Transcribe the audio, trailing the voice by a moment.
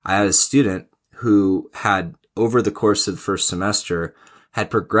I had a student who had, over the course of the first semester,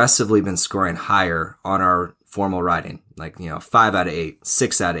 had progressively been scoring higher on our formal writing, like, 5 out of 8,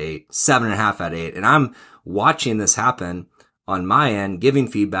 6 out of 8, 7.5 out of 8. And I'm watching this happen on my end, giving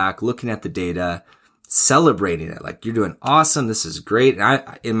feedback, looking at the data, celebrating it. Like, you're doing awesome. This is great.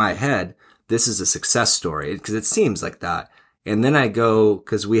 And in my head, this is a success story because it seems like that. And then I go,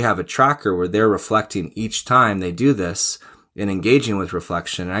 because we have a tracker where they're reflecting each time they do this and engaging with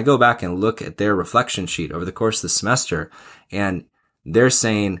reflection. And I go back and look at their reflection sheet over the course of the semester, and they're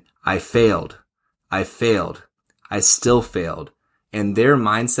saying, I failed. I still failed. And their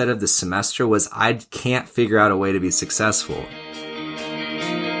mindset of the semester was, I can't figure out a way to be successful.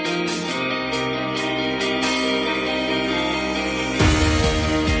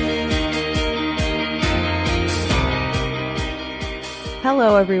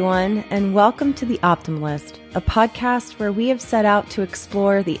 Hello, everyone, and welcome to The Optimalist, a podcast where we have set out to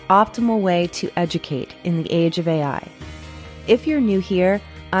explore the optimal way to educate in the age of AI. If you're new here,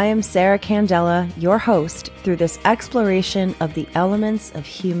 I am Sarah Candela, your host through this exploration of the elements of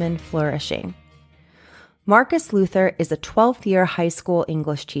human flourishing. Marcus Luther is a 12th year high school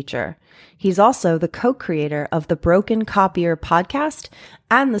English teacher. He's also the co-creator of the Broken Copier podcast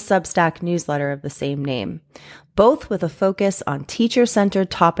and the Substack newsletter of the same name, both with a focus on teacher-centered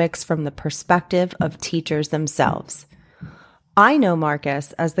topics from the perspective of teachers themselves. I know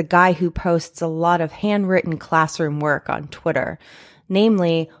Marcus as the guy who posts a lot of handwritten classroom work on Twitter,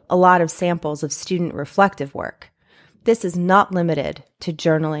 namely a lot of samples of student reflective work. This is not limited to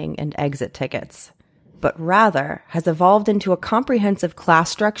journaling and exit tickets, but rather has evolved into a comprehensive class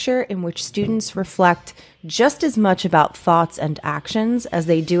structure in which students reflect just as much about thoughts and actions as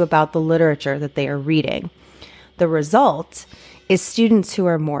they do about the literature that they are reading. The result is students who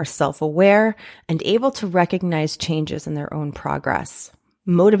are more self-aware and able to recognize changes in their own progress,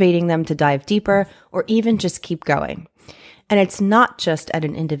 motivating them to dive deeper or even just keep going. And it's not just at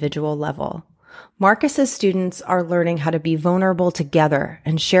an individual level. Marcus's students are learning how to be vulnerable together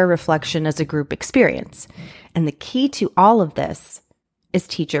and share reflection as a group experience. And the key to all of this is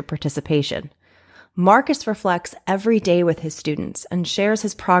teacher participation. Marcus reflects every day with his students and shares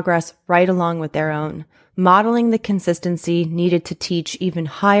his progress right along with their own, modeling the consistency needed to teach even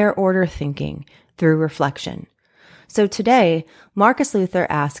higher order thinking through reflection. So today, Marcus Luther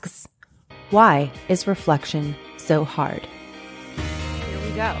asks, why is reflection so hard? Here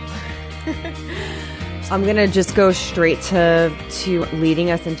we go. I'm going to just go straight to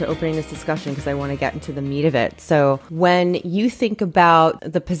leading us into opening this discussion because I want to get into the meat of it. So when you think about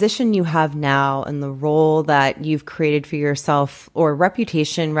the position you have now and the role that you've created for yourself, or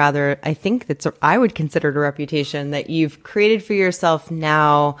reputation rather, I would consider it a reputation that you've created for yourself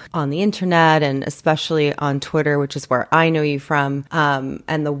now on the internet and especially on Twitter, which is where I know you from,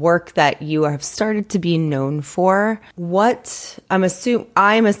 and the work that you have started to be known for. I'm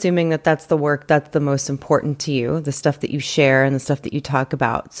assuming that that's the work that's the most important to you, the stuff that you share and the stuff that you talk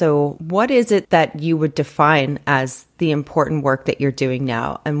about. So what is it that you would define as the important work that you're doing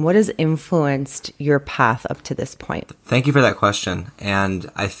now? And what has influenced your path up to this point? Thank you for that question. And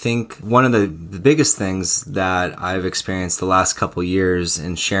I think one of the biggest things that I've experienced the last couple years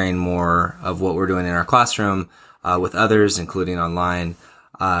in sharing more of what we're doing in our classroom with others, including online,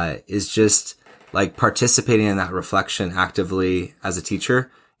 is just like participating in that reflection actively as a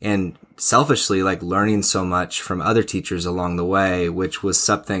teacher. And selfishly, like learning so much from other teachers along the way, which was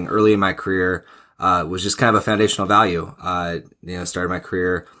something early in my career, was just kind of a foundational value. Started my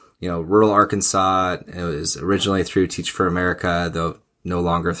career, rural Arkansas. It was originally through Teach for America, though no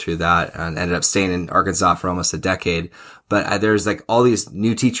longer through that, and ended up staying in Arkansas for almost a decade. But there's like all these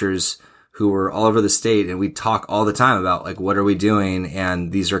new teachers who were all over the state, and we talk all the time about like, what are we doing?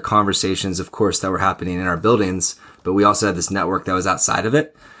 And these are conversations, of course, that were happening in our buildings, but we also had this network that was outside of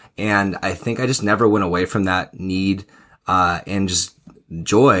it. And I think I just never went away from that need, and just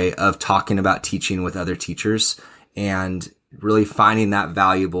joy of talking about teaching with other teachers and really finding that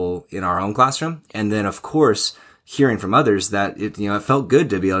valuable in our own classroom. And then, of course, hearing from others that it felt good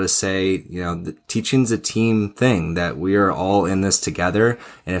to be able to say, the teaching's a team thing, that we are all in this together.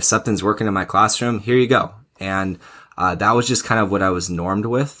 And if something's working in my classroom, here you go. And, that was just kind of what I was normed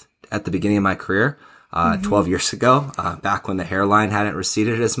with at the beginning of my career. 12 years ago, back when the hairline hadn't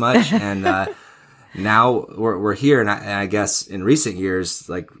receded as much. And, now we're here. And I guess in recent years,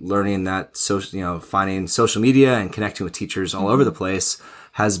 like learning that finding social media and connecting with teachers all over the place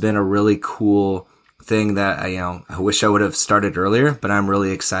has been a really cool thing that I wish I would have started earlier, but I'm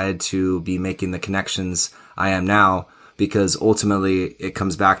really excited to be making the connections I am now, because ultimately it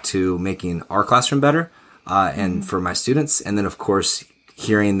comes back to making our classroom better, and for my students. And then of course,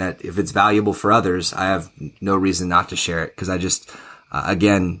 hearing that if it's valuable for others, I have no reason not to share it. Cause I just,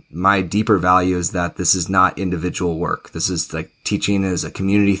 again, my deeper value is that this is not individual work. This is like teaching is a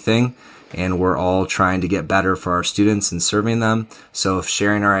community thing, and we're all trying to get better for our students and serving them. So if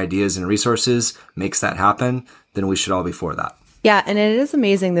sharing our ideas and resources makes that happen, then we should all be for that. Yeah, and it is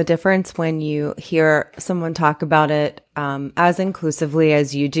amazing the difference when you hear someone talk about it as inclusively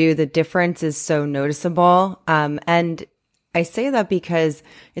as you do. The difference is so noticeable. And I say that because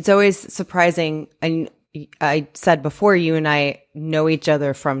it's always surprising. And I said before, you and I know each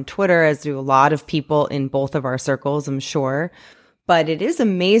other from Twitter, as do a lot of people in both of our circles, I'm sure. But it is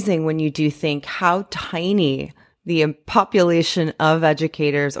amazing when you do think how tiny the population of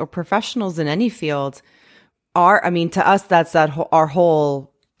educators or professionals in any field are. I mean, to us, that's our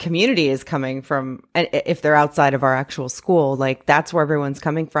whole community is coming from. If they're outside of our actual school, like that's where everyone's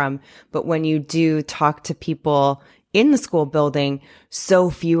coming from. But when you do talk to people in the school building, so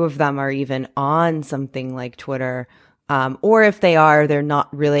few of them are even on something like Twitter. Or if they are, they're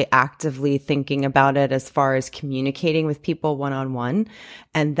not really actively thinking about it as far as communicating with people one-on-one.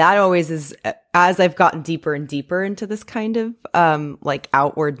 And that always is, as I've gotten deeper and deeper into this kind of like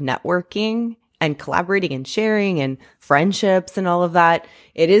outward networking and collaborating and sharing and friendships and all of that,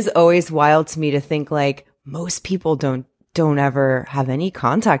 it is always wild to me to think like most people don't ever have any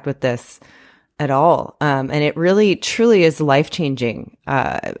contact with this at all. And it really truly is life-changing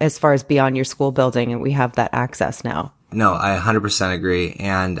as far as beyond your school building, and we have that access now. No, I 100% agree.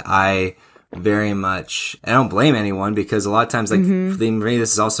 And I don't blame anyone, because a lot of times, like, for me,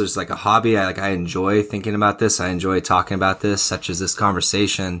 this is also just like a hobby. I enjoy thinking about this. I enjoy talking about this, such as this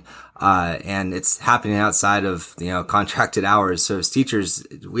conversation. And it's happening outside of, contracted hours. So as teachers,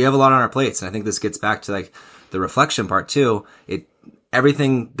 we have a lot on our plates. And I think this gets back to like the reflection part too.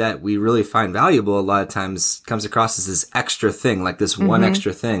 Everything that we really find valuable a lot of times comes across as this extra thing, like this one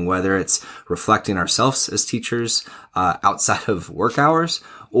extra thing, whether it's reflecting ourselves as teachers outside of work hours,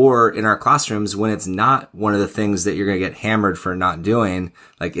 or in our classrooms when it's not one of the things that you're going to get hammered for not doing.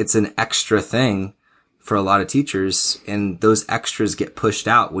 Like, it's an extra thing for a lot of teachers, and those extras get pushed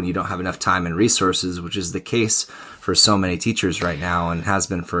out when you don't have enough time and resources, which is the case for so many teachers right now and has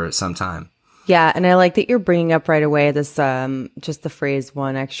been for some time. Yeah. And I like that you're bringing up right away this, just the phrase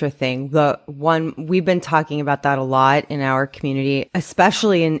one extra thing. We've been talking about that a lot in our community,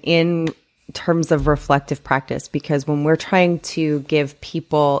 especially in terms of reflective practice, because when we're trying to give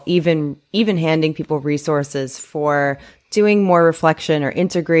people, even handing people resources for doing more reflection or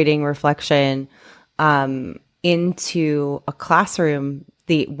integrating reflection, into a classroom,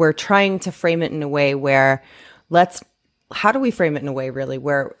 we're trying to frame it in a way where how do we frame it in a way really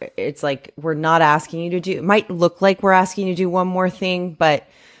where it's like, we're not asking you to do, it might look like we're asking you to do one more thing, but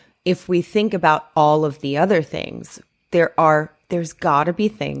if we think about all of the other things, there's gotta be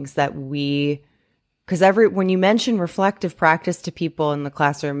things that because when you mention reflective practice to people in the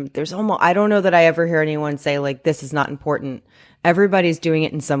classroom, I don't know that I ever hear anyone say like, this is not important. Everybody's doing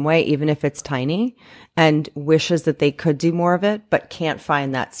it in some way, even if it's tiny, and wishes that they could do more of it, but can't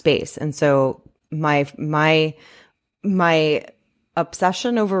find that space. And so my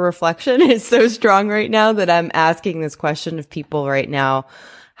obsession over reflection is so strong right now that I'm asking this question of people right now.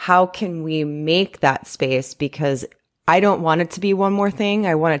 How can we make that space? Because I don't want it to be one more thing.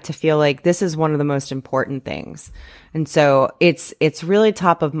 I want it to feel like this is one of the most important things. And so it's really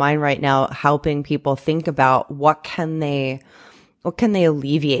top of mind right now, helping people think about what can they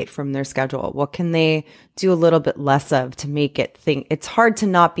alleviate from their schedule? What can they do a little bit less of to make it it's hard to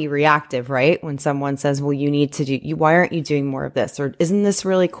not be reactive, right? When someone says, well, why aren't you doing more of this? Or isn't this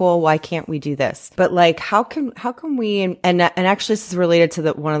really cool? Why can't we do this? But like, how can we, and actually this is related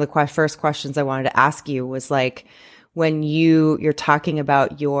to one of the first questions I wanted to ask you was like, when you're talking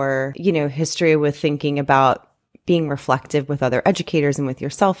about your, history with thinking about being reflective with other educators and with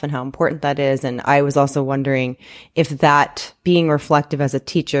yourself and how important that is. And I was also wondering if that being reflective as a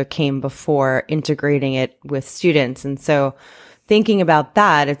teacher came before integrating it with students. And so thinking about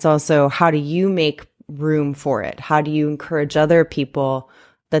that, it's also, how do you make room for it? How do you encourage other people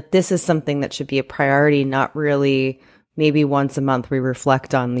that this is something that should be a priority, not really maybe once a month we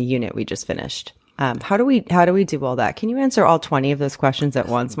reflect on the unit we just finished? How do we do all that? Can you answer all 20 of those questions at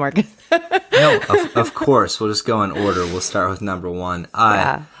once, Marcus? No, of course. We'll just go in order. We'll start with number one.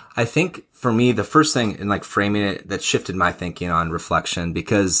 I think for me, the first thing in like framing it that shifted my thinking on reflection,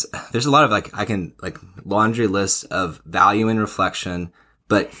 because there's a lot of I can laundry list of value in reflection,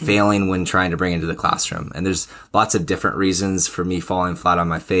 but failing when trying to bring it into the classroom. And there's lots of different reasons for me falling flat on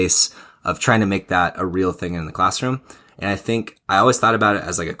my face of trying to make that a real thing in the classroom. And I think I always thought about it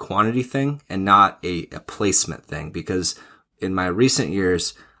as like a quantity thing and not a placement thing, because in my recent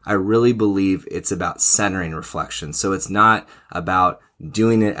years, I really believe it's about centering reflection. So it's not about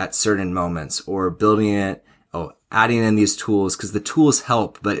doing it at certain moments or building it, adding in these tools, because the tools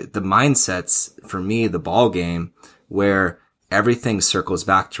help, but the mindset's, for me, the ball game where everything circles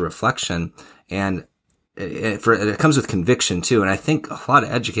back to reflection. And it comes with conviction too. And I think a lot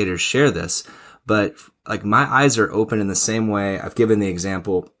of educators share this, but like my eyes are open in the same way. I've given the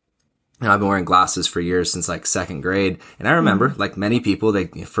example, I've been wearing glasses for years, since like second grade. And I remember, like many people, they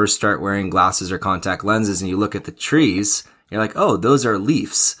first start wearing glasses or contact lenses and you look at the trees, you're like, oh, those are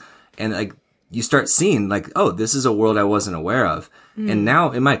leaves. And like, you start seeing like, oh, this is a world I wasn't aware of. And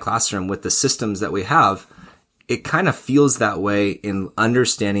now in my classroom with the systems that we have, it kind of feels that way in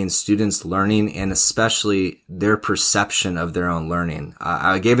understanding students' learning and especially their perception of their own learning.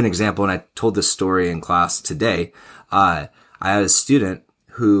 I gave an example and I told this story in class today. I had a student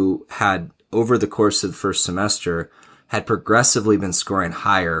who had, over the course of the first semester, had progressively been scoring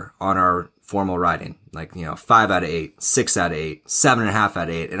higher on our formal writing, like, 5 out of 8, 6 out of 8, 7.5 out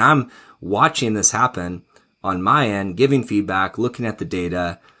of 8. And I'm watching this happen on my end, giving feedback, looking at the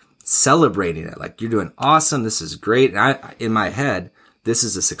data, celebrating it. Like, you're doing awesome. This is great. And in my head, this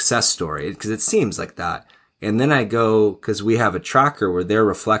is a success story because it seems like that. And then I go, because we have a tracker where they're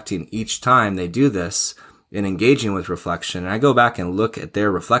reflecting each time they do this and engaging with reflection. And I go back and look at their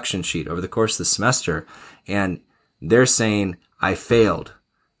reflection sheet over the course of the semester, and they're saying, I failed.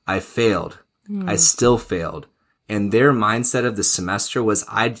 I still failed. And their mindset of the semester was,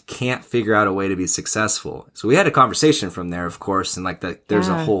 I can't figure out a way to be successful. So we had a conversation from there, of course, and like there's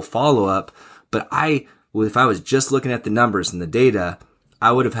a whole follow up. But if I was just looking at the numbers and the data,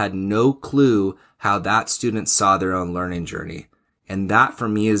 I would have had no clue how that student saw their own learning journey. And that for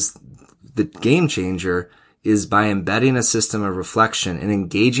me is the game changer, is by embedding a system of reflection and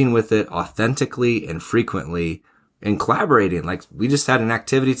engaging with it authentically and frequently and collaborating. Like, we just had an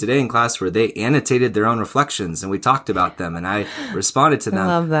activity today in class where they annotated their own reflections and we talked about them and I responded to them.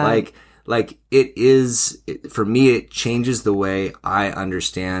 I love that. Like for me, it changes the way I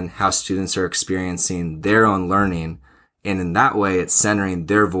understand how students are experiencing their own learning. And in that way, it's centering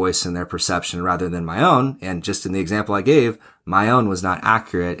their voice and their perception rather than my own. And just in the example I gave, my own was not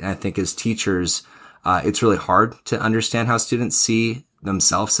accurate. And I think as teachers, it's really hard to understand how students see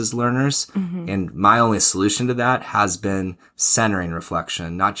themselves as learners. Mm-hmm. And my only solution to that has been centering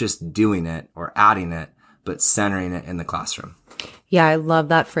reflection, not just doing it or adding it, but centering it in the classroom. Yeah, I love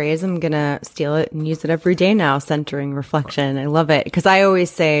that phrase. I'm going to steal it and use it every day now, centering reflection. I love it because I always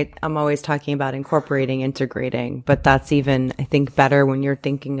say, I'm always talking about incorporating, integrating, but that's even, I think, better when you're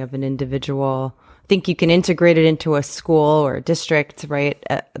thinking of an individual. I think you can integrate it into a school or a district, right,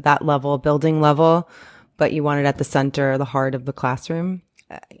 at that level, building level, but you want it at the center, the heart of the classroom.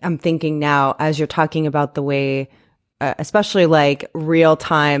 I'm thinking now, as you're talking about the way, especially like real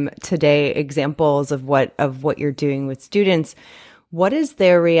time today examples of what you're doing with students, what is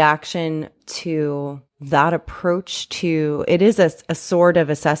their reaction to that approach to, it is a sort of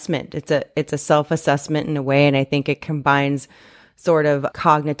assessment. It's a self-assessment in a way. And I think it combines sort of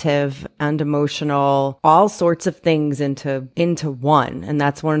cognitive and emotional, all sorts of things into one. And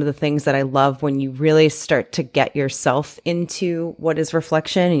that's one of the things that I love when you really start to get yourself into what is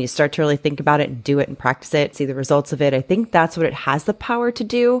reflection and you start to really think about it and do it and practice it, see the results of it. I think that's what it has the power to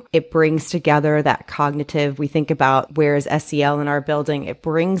do. It brings together that cognitive. We think about where is SEL in our building. It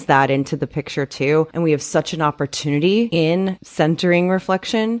brings that into the picture too. And we have such an opportunity in centering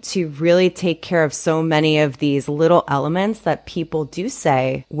reflection to really take care of so many of these little elements that people do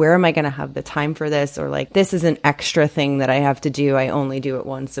say, where am I going to have the time for this? Or like, this is an extra thing that I have to do. I only do it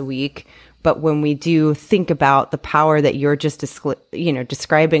once a week. But when we do think about the power that you're just,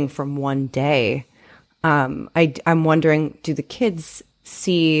 describing from one day, I'm wondering, do the kids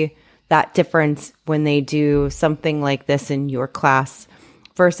see that difference when they do something like this in your class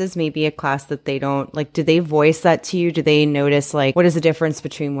versus maybe a class that they don't like? Do they voice that to you? Do they notice like, what is the difference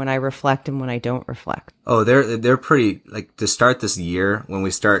between when I reflect and when I don't reflect? Oh, they're pretty, like, to start this year when we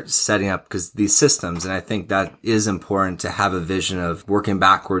start setting up, because these systems, and I think that is important to have a vision of working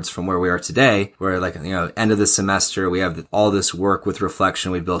backwards from where we are today, where like, end of the semester, we have all this work with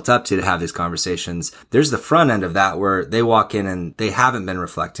reflection we built up to have these conversations. There's the front end of that where they walk in and they haven't been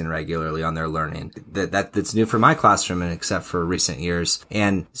reflecting regularly on their learning. That's new for my classroom, and except for recent years.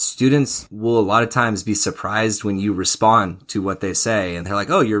 And students will a lot of times be surprised when you respond to what they say. And they're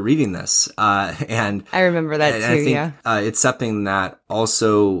like, oh, you're reading this. And I remember that too, I think, it's something that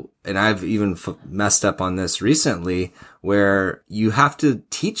also and I've even messed up on this recently, where you have to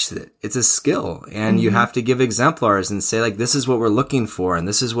teach it. It's a skill, and you have to give exemplars and say, like, this is what we're looking for, and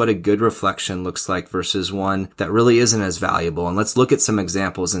this is what a good reflection looks like versus one that really isn't as valuable. And let's look at some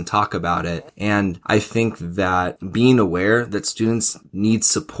examples and talk about it. And I think that being aware that students need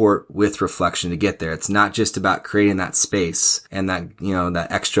support with reflection to get there. It's not just about creating that space and that,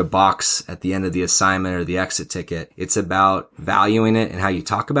 that extra box at the end of the assignment or the exit ticket. It's about valuing it and how you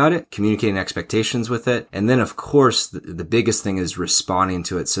talk about it, communicating expectations with it. And then, of course, the biggest thing is responding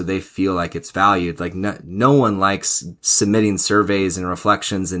to it so they feel like it's valued. Like no one likes submitting surveys and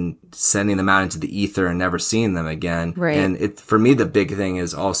reflections and sending them out into the ether and never seeing them again. Right. And for me, the big thing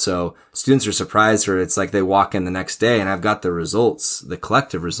is also students are surprised, or it's like they walk in the next day and I've got the results, the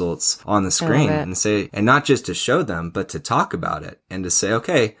collective results on the screen, and not just to show them, but to talk about it and to say,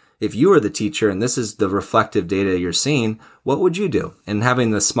 okay, if you were the teacher and this is the reflective data you're seeing, what would you do? And having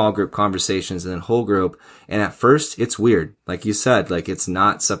the small group conversations and then whole group. And at first it's weird. Like you said, like it's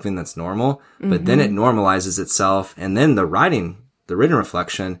not something that's normal, but then it normalizes itself. And then the written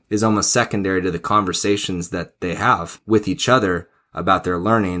reflection is almost secondary to the conversations that they have with each other about their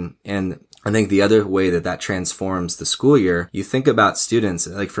learning. And I think the other way that transforms the school year, you think about students,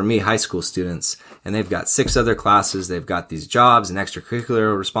 like for me, high school students, and they've got 6 other classes, they've got these jobs and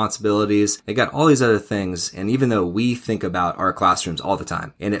extracurricular responsibilities, they got all these other things. And even though we think about our classrooms all the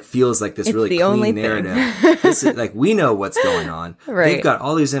time, and it feels like this really clean narrative, this is like, we know what's going on. Right. They've got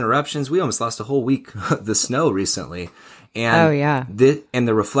all these interruptions. We almost lost a whole week of the snow recently. And and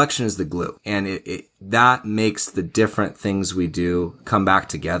the reflection is the glue, and that makes the different things we do come back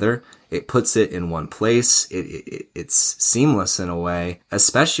together. It puts it in one place. It's seamless in a way,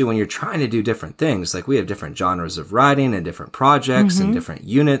 especially when you're trying to do different things. Like we have different genres of writing and different projects and different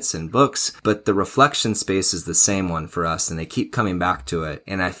units and books, but the reflection space is the same one for us, and they keep coming back to it.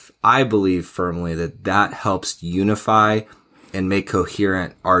 And I believe firmly that helps unify and make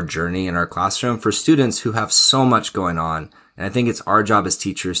coherent our journey in our classroom for students who have so much going on. And I think it's our job as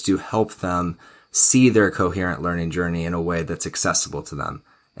teachers to help them see their coherent learning journey in a way that's accessible to them.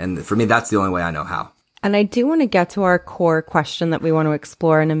 And for me, that's the only way I know how. And I do want to get to our core question that we want to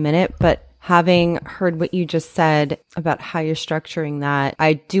explore in a minute, but having heard what you just said about how you're structuring that,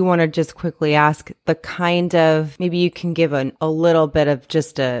 I do want to just quickly ask the kind of, maybe you can give a little bit of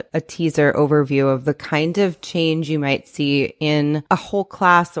just a teaser overview of the kind of change you might see in a whole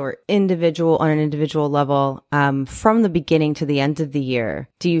class or on an individual level, from the beginning to the end of the year.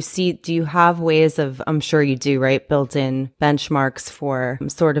 Do you have ways of, I'm sure you do, right? Built in benchmarks for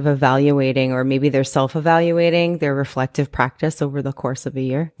sort of evaluating, or maybe they're self-evaluating their reflective practice over the course of a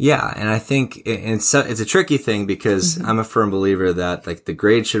year? Yeah. And I think it's a tricky thing because I'm a firm believer that like the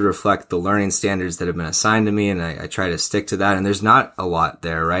grade should reflect the learning standards that have been assigned to me. And I try to stick to that. And there's not a lot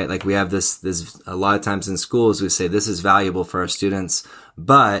there, right? Like we have this a lot of times in schools, we say this is valuable for our students,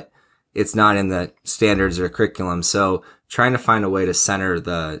 but it's not in the standards or curriculum. So trying to find a way to center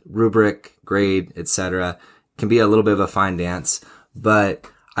the rubric, grade, etc., can be a little bit of a fine dance, but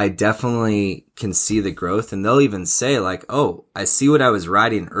I definitely can see the growth. And they'll even say like, oh, I see what I was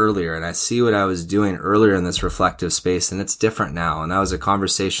writing earlier and I see what I was doing earlier in this reflective space, and it's different now. And that was a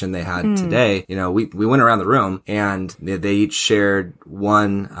conversation they had today. We went around the room and they each shared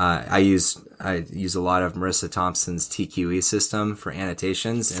one. I use a lot of Marissa Thompson's TQE system for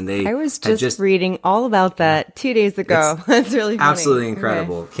annotations, and I was just reading all about that 2 days ago. That's really funny. Absolutely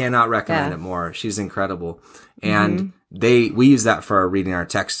incredible. Okay. Cannot recommend it more. She's incredible. And we use that for reading our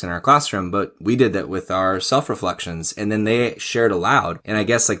text in our classroom, but we did that with our self-reflections, and then they shared aloud. And I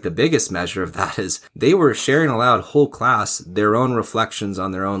guess like the biggest measure of that is they were sharing aloud, whole class, their own reflections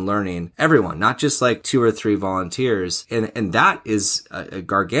on their own learning. Everyone, not just like 2 or 3 volunteers. And that is a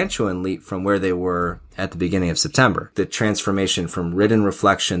gargantuan leap from where they were at the beginning of September. The transformation from written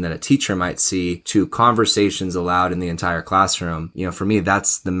reflection that a teacher might see to conversations aloud in the entire classroom. For me,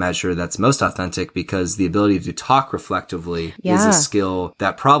 that's the measure that's most authentic, because the ability to talk reflectively is a skill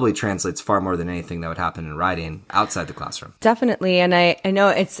that probably translates far more than anything that would happen in writing outside the classroom. Definitely. And I know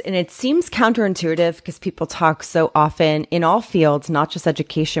it seems counterintuitive because people talk so often in all fields, not just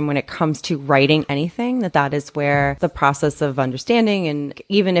education, when it comes to writing anything, that is where the process of understanding, and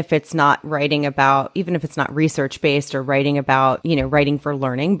even if it's not research based or writing about, writing for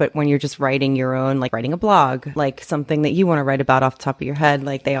learning, but when you're just writing your own, like writing a blog, like something that you want to write about off the top of your head,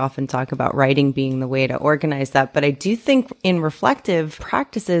 like they often talk about writing being the way to organize that. But I do think in reflective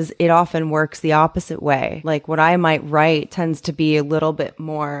practices, it often works the opposite way. Like what I might write tends to be a little bit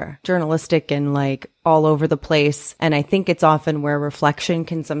more journalistic and like all over the place. And I think it's often where reflection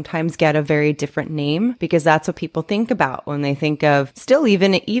can sometimes get a very different name, because that's what people think about when they think of, still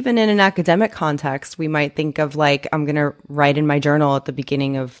even in an academic context, we might think of like, I'm going to write in my journal at the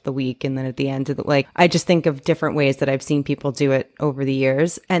beginning of the week. And then at the end of I just think of different ways that I've seen people do it over the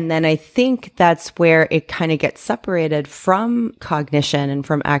years. And then I think that's where it kind of gets separated from cognition and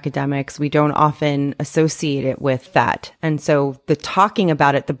from academics. We don't often associate it with that. And so the talking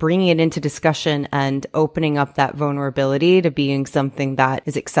about it, the bringing it into discussion and opening up that vulnerability to being something that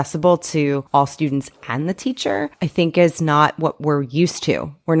is accessible to all students and the teacher, I think is not what we're used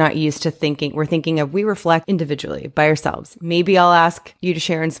to. We're not used to thinking. We're thinking of, we reflect individually by ourselves. Maybe I'll ask you to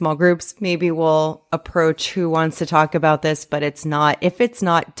share in small groups. Maybe we'll approach who wants to talk about this, but if it's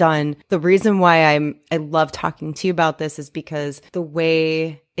not done, the reason why I love talking to you about this is because the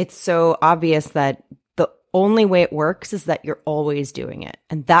way it's so obvious that only way it works is that you're always doing it.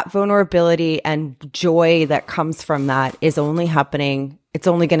 And that vulnerability and joy that comes from that is only happening. It's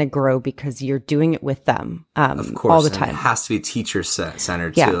only going to grow because you're doing it with them of course, all the time. It has to be teacher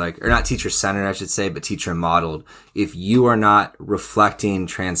centered yeah. too, or not teacher centered, I should say, but teacher modeled. If you are not reflecting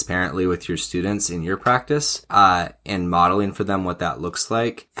transparently with your students in your practice and modeling for them what that looks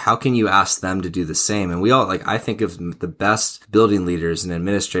like, how can you ask them to do the same? And we all, I think of the best building leaders and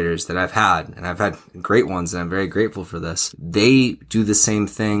administrators that I've had, and I've had great ones, and I'm very grateful for this. They do the same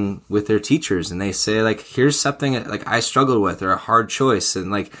thing with their teachers, and they say, here's something I struggled with, or a hard choice,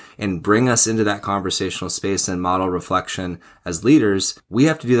 and bring us into that conversational space and model reflection as leaders. We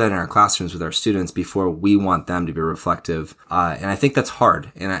have to do that in our classrooms with our students before we want them to be reflective. And I think that's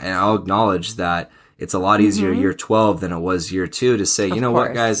hard. And I'll acknowledge that it's a lot easier year 12 than it was year 2 to say, you know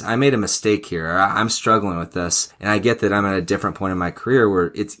what, guys, I made a mistake here. I'm struggling with this. And I get that I'm at a different point in my career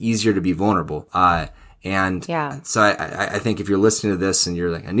where it's easier to be vulnerable. So I think if you're listening to this and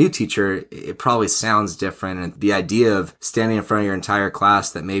you're a new teacher, it probably sounds different. And the idea of standing in front of your entire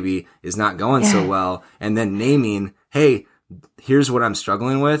class that maybe is not going so well and then naming, hey, here's what I'm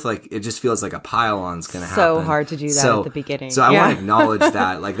struggling with. It just feels like a pile-on's going to happen. So hard to do that at the beginning. So I want to acknowledge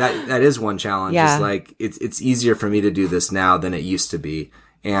that. that is one challenge. Yeah. It's easier for me to do this now than it used to be.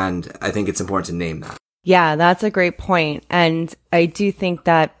 And I think it's important to name that. Yeah, that's a great point. And I do think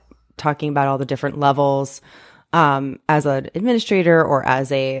that talking about all the different levels, as an administrator or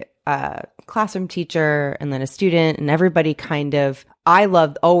as a classroom teacher and then a student and everybody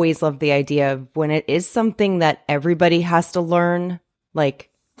always love the idea of when it is something that everybody has to learn,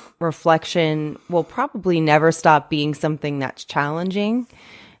 reflection will probably never stop being something that's challenging.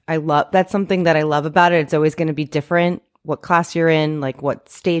 That's something that I love about it. It's always going to be different. What class you're in, what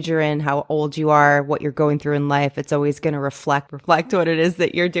stage you're in, how old you are, what you're going through in life. It's always going to reflect what it is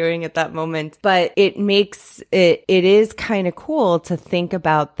that you're doing at that moment. But it is kind of cool to think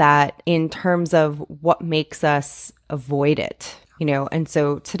about that in terms of what makes us avoid it. And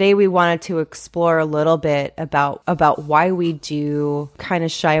so today we wanted to explore a little bit about why we do kind of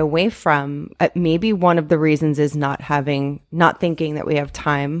shy away from, maybe one of the reasons is not thinking that we have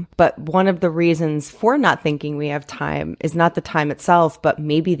time, but one of the reasons for not thinking we have time is not the time itself, but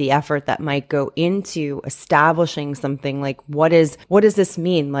maybe the effort that might go into establishing something. What does this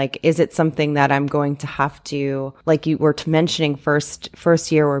mean? Is it something that I'm going to have to, like you were mentioning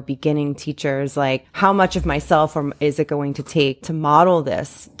first year or beginning teachers, how much of myself is it going to take to model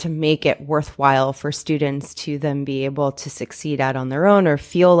this, to make it worthwhile for students to then be able to succeed at on their own or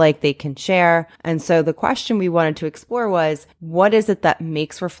feel like they can share. And so the question we wanted to explore was, what is it that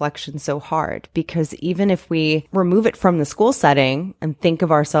makes reflection so hard? Because even if we remove it from the school setting and think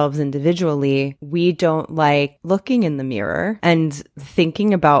of ourselves individually, we don't like looking in the mirror and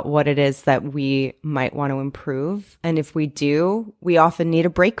thinking about what it is that we might want to improve. And if we do, we often need a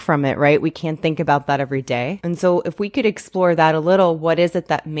break from it, right? We can't think about that every day. And so if we could explore that a little, what is it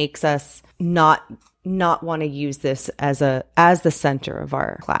that makes us not want to use this as the center of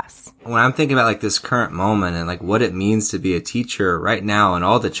our class? When I'm thinking about this current moment and what it means to be a teacher right now and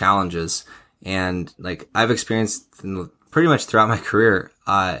all the challenges, and I've experienced pretty much throughout my career,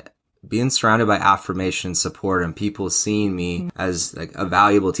 being surrounded by affirmation, support, and people seeing me as a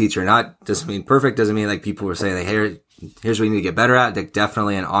valuable teacher. Doesn't mean perfect, doesn't mean people were saying, hey, here's what you need to get better at.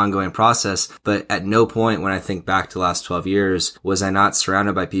 Definitely an ongoing process. But at no point when I think back to the last 12 years, was I not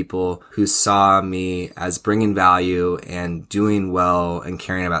surrounded by people who saw me as bringing value and doing well and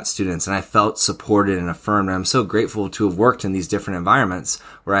caring about students. And I felt supported and affirmed. And I'm so grateful to have worked in these different environments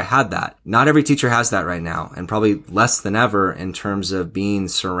where I had that. Not every teacher has that right now, and probably less than ever in terms of being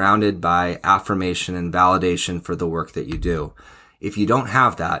surrounded by affirmation and validation for the work that you do. If you don't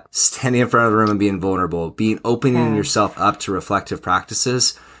have that, standing in front of the room and being vulnerable, opening yourself up to reflective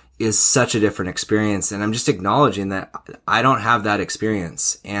practices is such a different experience. And I'm just acknowledging that I don't have that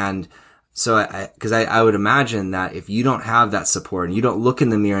experience. And so I would imagine that if you don't have that support and you don't look in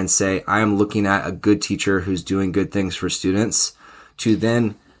the mirror and say, I am looking at a good teacher who's doing good things for students, to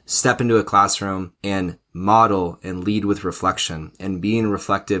then step into a classroom and model and lead with reflection and being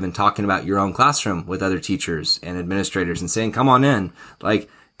reflective and talking about your own classroom with other teachers and administrators and saying, come on in. Like,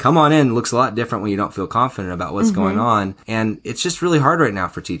 come on in looks a lot different when you don't feel confident about what's going on. And it's just really hard right now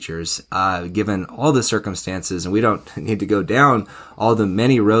for teachers, given all the circumstances. And we don't need to go down all the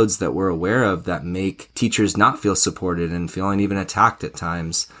many roads that we're aware of that make teachers not feel supported and feeling even attacked at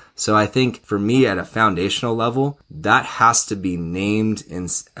times. So I think for me at a foundational level, that has to be named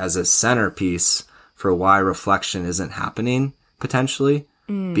as a centerpiece for why reflection isn't happening potentially,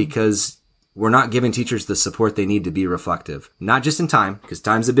 because we're not giving teachers the support they need to be reflective, not just in time, because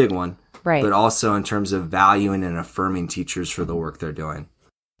time's a big one, right? But also in terms of valuing and affirming teachers for the work they're doing.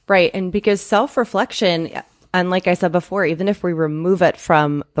 Right. And because self-reflection, and like I said before, even if we remove it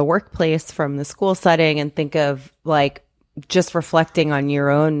from the workplace, from the school setting, and think of like just reflecting on your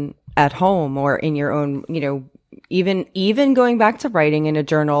own at home or in your own, even going back to writing in a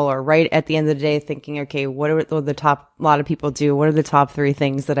journal or right at the end of the day, thinking, okay, what are the top, a lot of people do, what are the top 3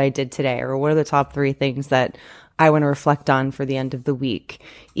 things that I did today? Or what are the top 3 things that I want to reflect on for the end of the week?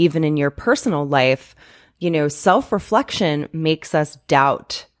 Even in your personal life, self-reflection makes us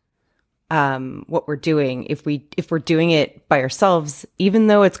doubt what we're doing. If we're doing it by ourselves, even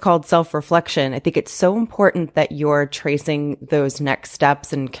though it's called self-reflection, I think it's so important that you're tracing those next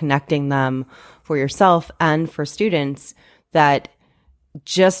steps and connecting them for yourself and for students, that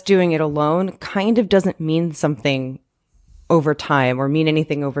just doing it alone kind of doesn't mean something over time or mean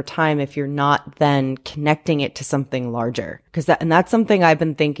anything over time if you're not then connecting it to something larger. And that's something I've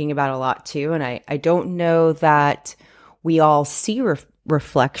been thinking about a lot too. And I don't know that we all see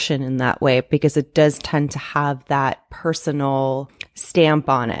reflection in that way, because it does tend to have that personal stamp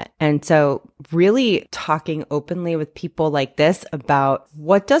on it. And so really talking openly with people like this about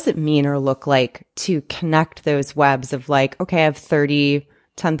what does it mean or look like to connect those webs of like, okay, I have 30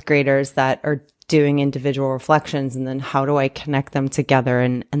 10th graders that are doing individual reflections, and then how do I connect them together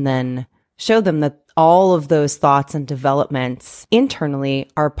and then show them that all of those thoughts and developments internally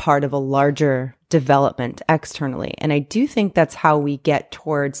are part of a larger development externally. And I do think that's how we get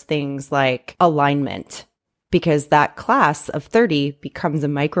towards things like alignment, because that class of 30 becomes a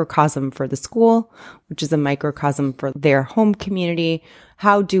microcosm for the school, which is a microcosm for their home community.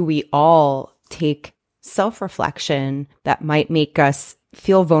 How do we all take self-reflection that might make us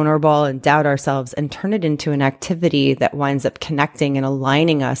feel vulnerable and doubt ourselves and turn it into an activity that winds up connecting and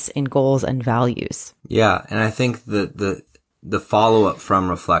aligning us in goals and values? Yeah. And I think the follow-up from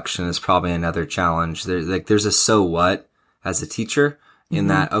reflection is probably another challenge. There's a so what as a teacher in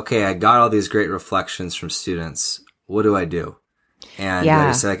that, okay, I got all these great reflections from students. What do I do? And I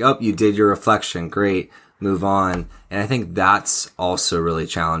just say like, oh, you did your reflection. Great. Move on. And I think that's also really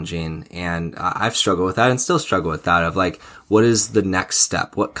challenging. And I've struggled with that and still struggle with that of like, what is the next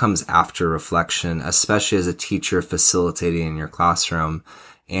step? What comes after reflection, especially as a teacher facilitating in your classroom?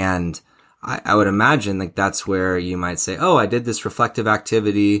 And I would imagine like that's where you might say, oh, I did this reflective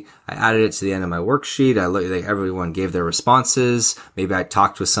activity. I added it to the end of my worksheet. I looked like everyone gave their responses. Maybe I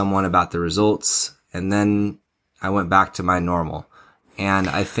talked with someone about the results, and then I went back to my normal. And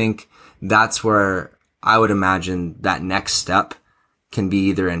I think that's where I would imagine that next step can be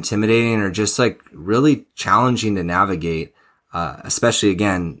either intimidating or just like really challenging to navigate, especially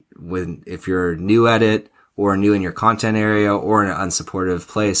again, if you're new at it, or new in your content area, or in an unsupportive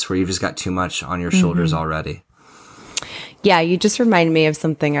place where you've just got too much on your shoulders already. Yeah, you just reminded me of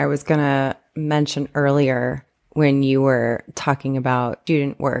something I was going to mention earlier when you were talking about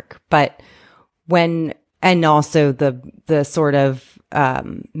student work. But and also the sort of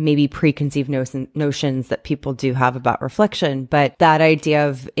maybe preconceived notions that people do have about reflection. But that idea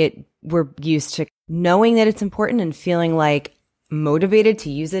of it, we're used to knowing that it's important and feeling like motivated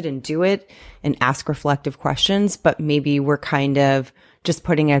to use it and do it and ask reflective questions, but maybe we're kind of just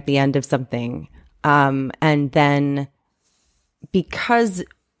putting it at the end of something. And then because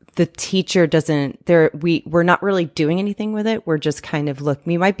the teacher we're not really doing anything with it. We're just kind of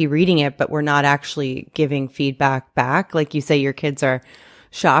we might be reading it, but we're not actually giving feedback back. Like you say, your kids are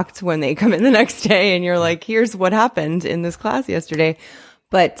shocked when they come in the next day and you're like, here's what happened in this class yesterday.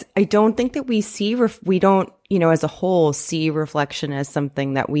 But I don't think that we don't, as a whole, see reflection as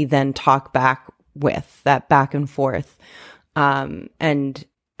something that we then talk back with, that back and forth. And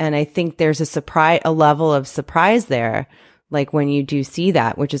I think there's a level of surprise there, like when you do see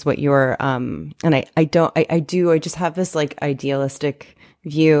that, which is what you're, and I just have this like idealistic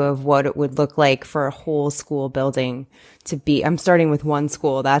view of what it would look like for a whole school building to be. I'm starting with one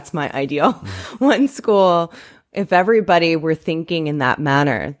school. That's my ideal. One school. If everybody were thinking in that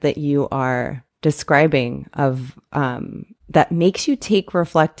manner that you are describing of, that makes you take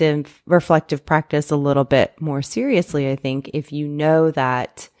reflective practice a little bit more seriously, I think, if you know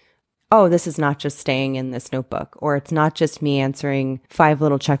that, oh, this is not just staying in this notebook, or it's not just me answering 5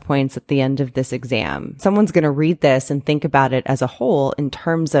 little checkpoints at the end of this exam. Someone's going to read this and think about it as a whole in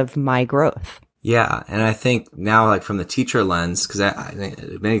terms of my growth. Yeah. And I think now, like from the teacher lens, because I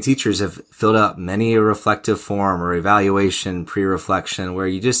think many teachers have filled out many a reflective form or evaluation, pre-reflection, where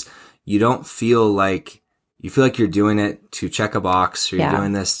you don't feel like, you feel like you're doing it to check a box, or you're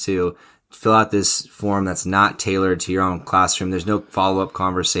doing this to fill out this form that's not tailored to your own classroom. There's no follow-up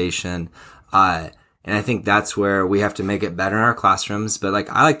conversation. And I think that's where we have to make it better in our classrooms. But like,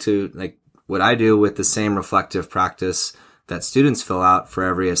 I like to, like what I do with the same reflective practice that students fill out for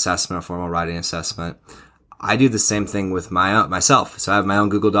every assessment or formal writing assessment, I do the same thing with myself. So I have my own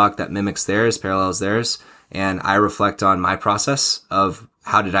Google Doc that mimics theirs, parallels theirs. And I reflect on my process of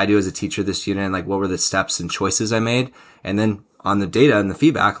how did I do as a teacher this unit, and like what were the steps and choices I made. And then on the data and the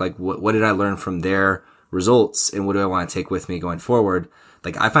feedback, like what did I learn from their results, and what do I want to take with me going forward?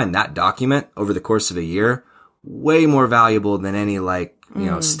 Like I find that document over the course of a year way more valuable than any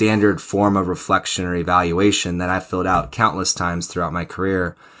standard form of reflection or evaluation that I've filled out countless times throughout my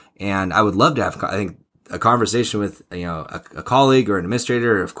career. And I would love to have, I think, a conversation with, a colleague or an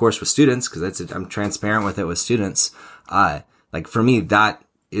administrator, or of course with students, because I'm transparent with it with students. Like for me, that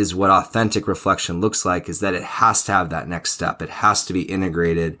is what authentic reflection looks like, is that it has to have that next step. It has to be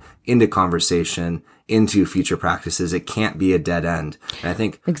integrated into conversation, into future practices. It can't be a dead end. And I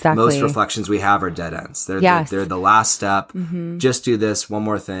think most reflections we have are dead ends. They're the last step. Mm-hmm. Just do this one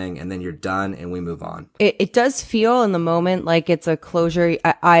more thing, and then you're done, and we move on. It does feel in the moment like it's a closure.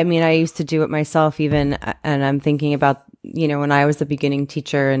 I mean, I used to do it myself even, and I'm thinking about, when I was a beginning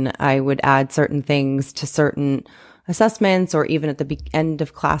teacher and I would add certain things to certain assessments, or even at the end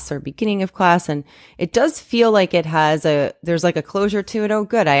of class or beginning of class. And it does feel like there's like a closure to it. Oh,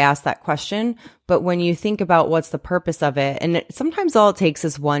 good. I asked that question. But when you think about what's the purpose of it, and sometimes all it takes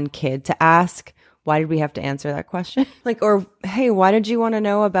is one kid to ask, why did we have to answer that question? Or, hey, why did you want to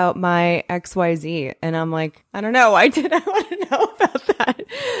know about my XYZ? And I'm like, I don't know. Why did I want to know about that?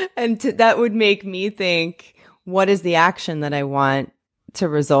 And that would make me think, what is the action that I want to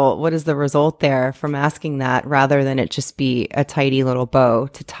result? What is the result there from asking that, rather than it just be a tidy little bow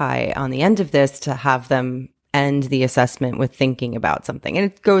to tie on the end of this to have them end the assessment with thinking about something. And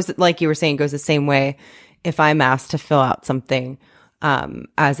it goes, like you were saying, goes the same way if I'm asked to fill out something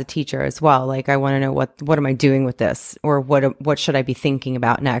as a teacher as well. Like, I want to know what am I doing with this, or what should I be thinking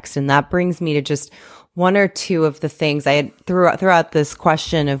about next? And that brings me to just one or two of the things I had throughout this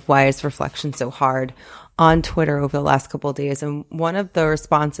question of why is reflection so hard on Twitter over the last couple of days. And one of the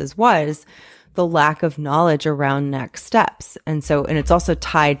responses was the lack of knowledge around next steps. And it's also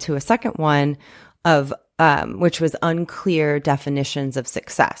tied to a second one of, which was unclear definitions of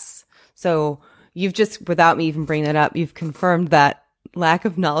success. So you've just, without me even bringing that up, you've confirmed that lack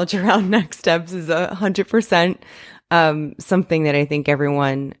of knowledge around next steps is 100% something that I think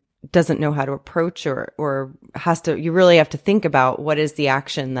everyone doesn't know how to approach, or you really have to think about what is the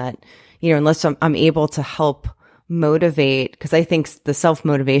action that, unless I'm able to help motivate, because I think the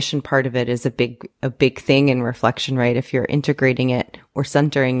self-motivation part of it is a big thing in reflection, right? If you're integrating it or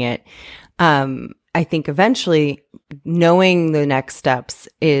centering it. I think eventually knowing the next steps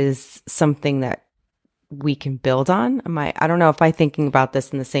is something that we can build on. I don't know if I'm thinking about this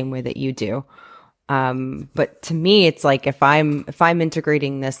in the same way that you do. But to me, it's like, if I'm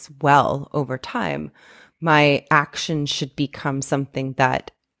integrating this well over time, my action should become something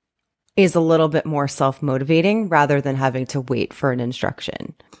that is a little bit more self-motivating, rather than having to wait for an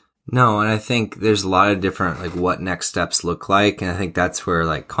instruction. No, and I think there's a lot of different, like, what next steps look like. And I think that's where,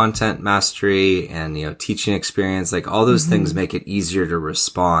 like, content mastery and, teaching experience, like, all those things make it easier to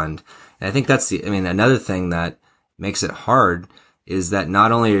respond. And I think that's another thing that makes it hard is that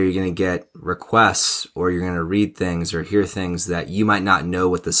not only are you going to get requests, or you're going to read things or hear things that you might not know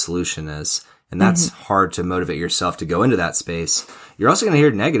what the solution is. And that's hard to motivate yourself to go into that space. You're also going to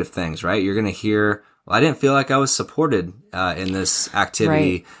hear negative things, right? You're going to hear, well, I didn't feel like I was supported in this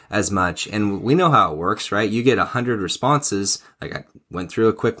activity as much. And we know how it works, right? You get 100 responses. Like, I went through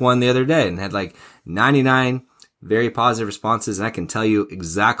a quick one the other day and had like 99 very positive responses. And I can tell you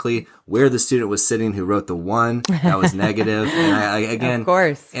exactly where the student was sitting who wrote the one that was negative. And again, of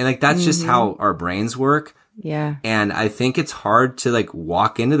course. And like, that's just how our brains work. Yeah. And I think it's hard to like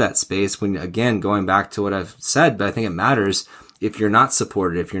walk into that space when, again, going back to what I've said, but I think it matters. if you're not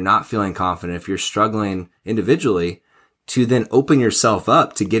supported, if you're not feeling confident, if you're struggling individually, to then open yourself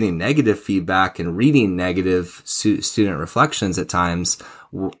up to getting negative feedback and reading negative student reflections at times,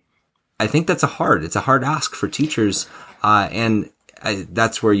 I think it's a hard ask for teachers.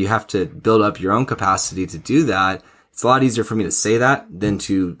 That's where you have to build up your own capacity to do that. It's a lot easier for me to say that than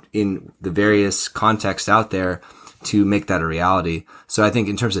to, in the various contexts out there, to make that a reality. So I think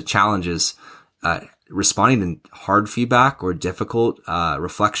in terms of challenges, responding to hard feedback or difficult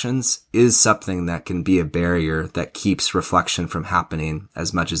reflections is something that can be a barrier that keeps reflection from happening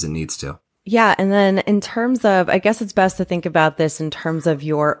as much as it needs to. Yeah. And then in terms of, I guess it's best to think about this in terms of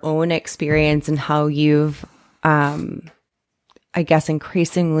your own experience and how you've, I guess,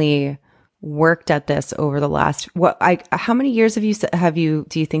 increasingly worked at this over the last, how many years do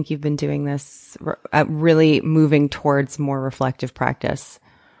you think you've been doing this, really moving towards more reflective practice?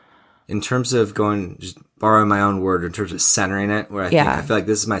 In terms of just borrowing my own word, in terms of centering it, where I feel like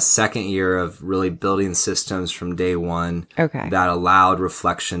this is my second year of really building systems from day one that allowed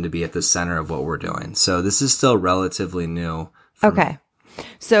reflection to be at the center of what we're doing. So this is still relatively new. Okay.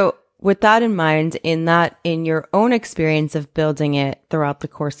 So with that in mind, in your own experience of building it throughout the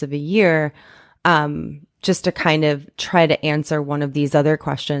course of a year, just to kind of try to answer one of these other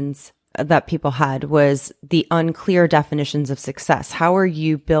questions that people had, was the unclear definitions of success. Are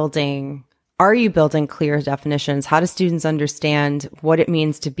you building clear definitions? How do students understand what it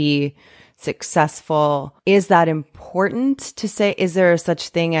means to be successful? Is that important to say? Is there such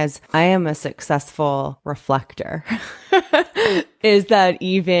thing as, I am a successful reflector? Is that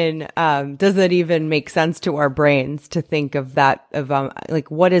even, does that even make sense to our brains to think of that,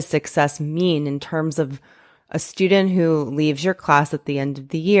 what does success mean in terms of a student who leaves your class at the end of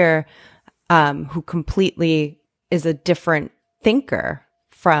the year, who completely is a different thinker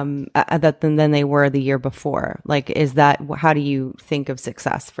from than they were the year before? How do you think of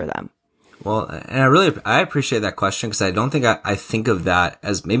success for them? Well, and I appreciate that question, because I don't think I think of that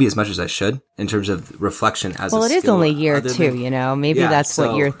as much as I should in terms of reflection as a skill. Well, it is only year 2, maybe that's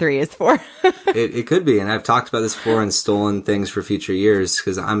what year 3 is for. it could be. And I've talked about this before and stolen things for future years,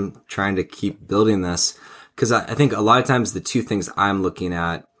 because I'm trying to keep building this. Because I think a lot of times the two things I'm looking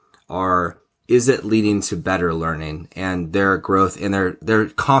at are, is it leading to better learning and their growth and their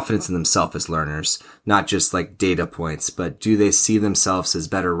confidence in themselves as learners, not just like data points, but do they see themselves as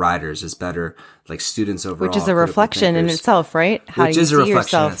better writers, as better like students overall? Which is a reflection in itself, right? Which is a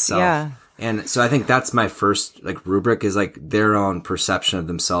reflection in itself. Yeah. And so I think that's my first rubric, is their own perception of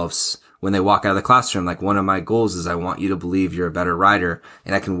themselves when they walk out of the classroom. One of my goals is I want you to believe you're a better writer,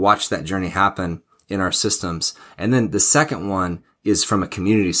 and I can watch that journey happen in our systems. And then the second one is from a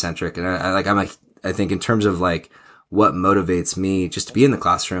community centric. And I think in terms of what motivates me just to be in the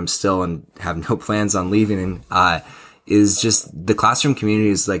classroom still and have no plans on leaving, is just the classroom community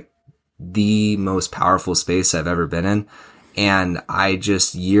is the most powerful space I've ever been in. And I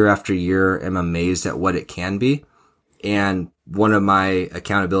just year after year am amazed at what it can be. And one of my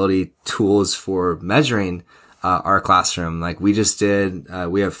accountability tools for measuring our classroom, we just did,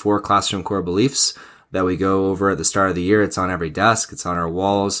 we have 4 classroom core beliefs that we go over at the start of the year. It's on every desk, it's on our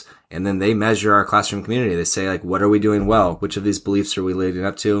walls, and then they measure our classroom community. They say what are we doing well? Which of these beliefs are we leading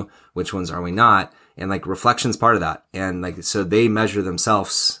up to? Which ones are we not? And reflection's part of that. And so they measure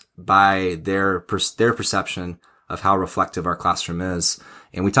themselves by their perception of how reflective our classroom is.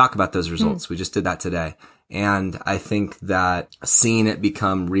 And we talk about those results. We just did that today. And I think that seeing it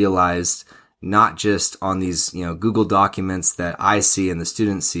become realized, not just on these, Google documents that I see and the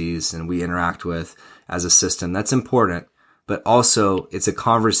student sees and we interact with as a system, that's important, but also it's a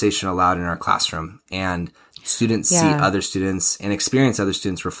conversation allowed in our classroom, and students see other students and experience other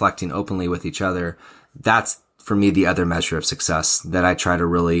students reflecting openly with each other. That's for me the other measure of success that I try to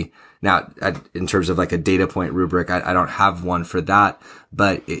really, now in terms of a data point rubric, I don't have one for that,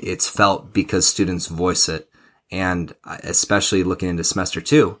 but it's felt because students voice it. And especially looking into semester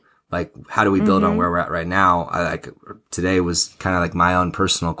 2, how do we build on where we're at right now? Today was kind of my own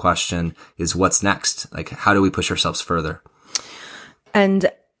personal question is, what's next? How do we push ourselves further? And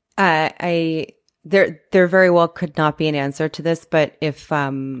there very well could not be an answer to this, but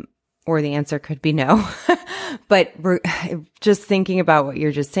or the answer could be no. But we're just thinking about what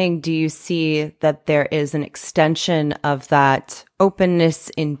you're just saying. Do you see that there is an extension of that openness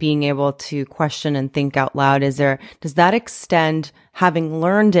in being able to question and think out loud? Does that extend, having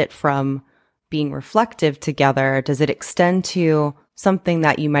learned it from being reflective together, does it extend to something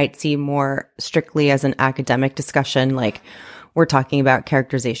that you might see more strictly as an academic discussion? We're talking about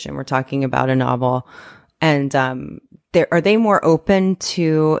characterization, we're talking about a novel, and are they more open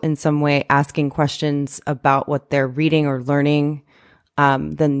to, in some way, asking questions about what they're reading or learning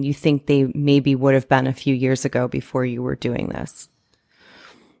than you think they maybe would have been a few years ago before you were doing this?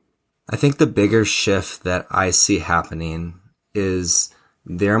 I think the bigger shift that I see happening is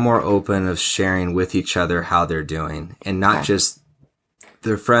they're more open of sharing with each other how they're doing, and not just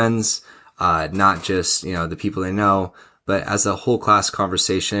their friends, not just, the people they know, but as a whole class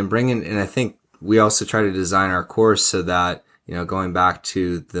conversation, and I think we also try to design our course so that, going back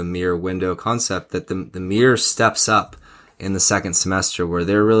to the mirror window concept, that the mirror steps up in the second semester, where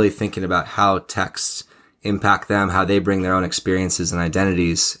they're really thinking about how texts impact them, how they bring their own experiences and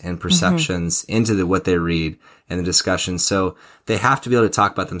identities and perceptions into what they read and the discussion. So they have to be able to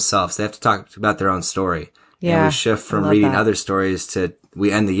talk about themselves. They have to talk about their own story. Yeah, and we shift from reading other stories to,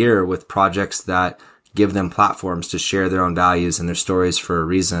 we end the year with projects that give them platforms to share their own values and their stories for a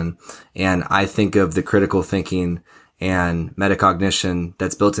reason. And I think of the critical thinking and metacognition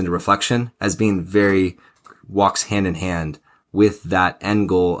that's built into reflection as being walks hand in hand with that end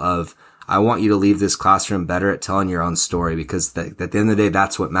goal of, I want you to leave this classroom better at telling your own story, because at the end of the day,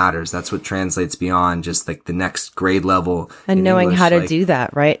 that's what matters. That's what translates beyond just like the next grade level. And knowing English, how to do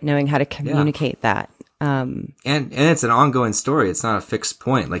that, right? Knowing how to communicate that. And it's an ongoing story. It's not a fixed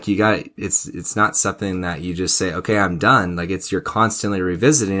point. Like it's not something that you just say, okay, I'm done. Like you're constantly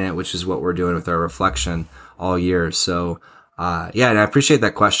revisiting it, which is what we're doing with our reflection all year. So, and I appreciate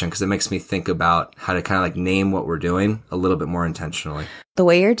that question, because it makes me think about how to kind of like name what we're doing a little bit more intentionally. The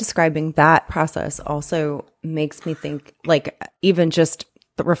way you're describing that process also makes me think, like, even just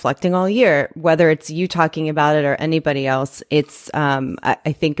reflecting all year, whether it's you talking about it or anybody else, it's,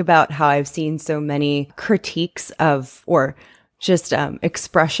 I think about how I've seen so many critiques of, or just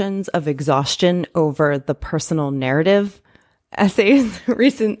expressions of exhaustion over the personal narrative essays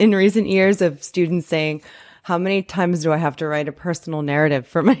in recent years, of students saying, how many times do I have to write a personal narrative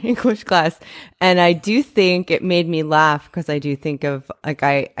for my English class? And I do think it made me laugh, because I do think of, like,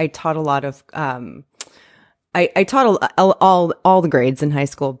 I taught a lot of, I taught all the grades in high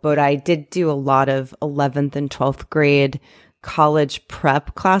school, but I did do a lot of 11th and 12th grade college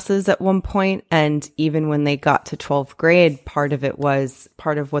prep classes at one point. And even when they got to 12th grade, part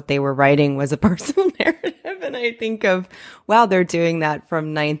of what they were writing was a personal narrative. And I think of, wow, they're doing that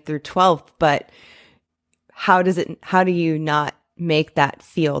from 9th through 12th, but how do you not make that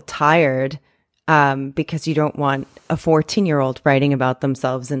feel tired? Because you don't want a 14-year-old writing about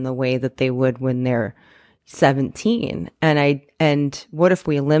themselves in the way that they would when they're 17. And what if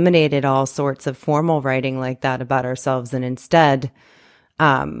we eliminated all sorts of formal writing like that about ourselves, and instead,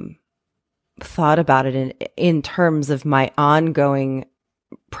 thought about it in terms of my ongoing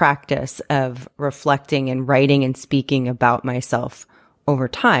practice of reflecting and writing and speaking about myself over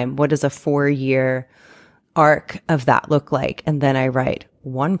time? What does a 4-year arc of that look like? And then I write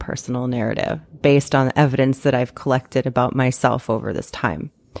one personal narrative based on evidence that I've collected about myself over this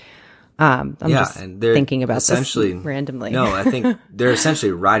time. I'm just thinking about this randomly. No, I think they're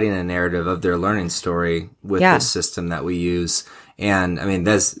essentially writing a narrative of their learning story with this system that we use. And I mean,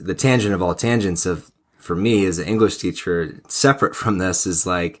 that's the tangent of all tangents for me as an English teacher, separate from this, is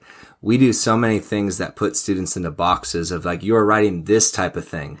like, we do so many things that put students into boxes of like, you're writing this type of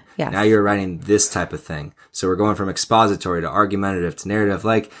thing. Yes. Now you're writing this type of thing. So we're going from expository to argumentative to narrative.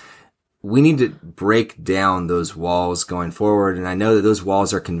 Like, we need to break down those walls going forward. And I know that those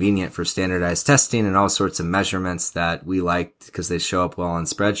walls are convenient for standardized testing and all sorts of measurements that we like because they show up well on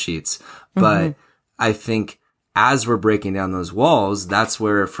spreadsheets. But I think as we're breaking down those walls, that's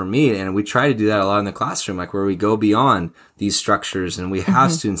where, for me, and we try to do that a lot in the classroom, like where we go beyond these structures and we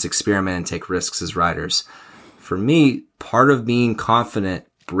have students experiment and take risks as writers. For me, part of being confident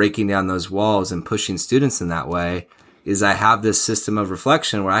breaking down those walls and pushing students in that way is I have this system of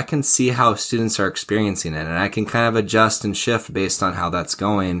reflection where I can see how students are experiencing it, and I can kind of adjust and shift based on how that's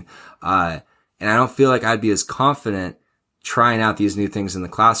going. And I don't feel like I'd be as confident trying out these new things in the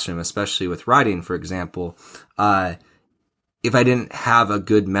classroom, especially with writing, for example, if I didn't have a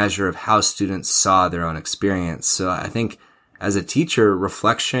good measure of how students saw their own experience. So I think as a teacher,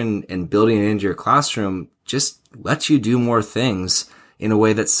 reflection and building it into your classroom just lets you do more things in a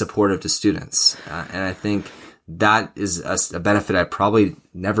way that's supportive to students. And I think that is a benefit I probably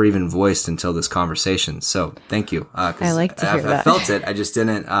never even voiced until this conversation. So thank you. I like to hear that. I felt it. I just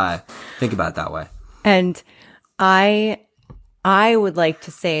didn't think about it that way. And I would like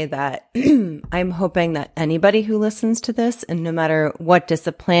to say that I'm hoping that anybody who listens to this, and no matter what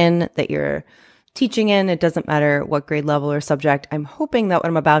discipline that you're teaching in. It doesn't matter what grade level or subject. I'm hoping that what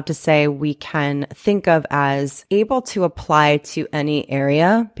I'm about to say we can think of as able to apply to any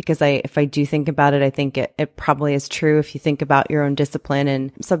area, because if I do think about it, I think it probably is true if you think about your own discipline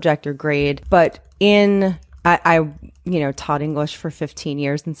and subject or grade. But I taught English for 15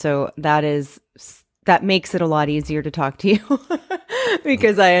 years. And so that makes it a lot easier to talk to you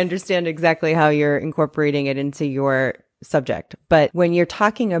because I understand exactly how you're incorporating it into your subject. But when you're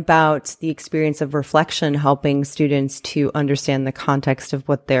talking about the experience of reflection, helping students to understand the context of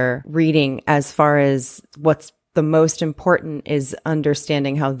what they're reading, as far as what's the most important is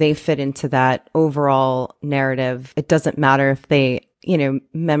understanding how they fit into that overall narrative. It doesn't matter if they,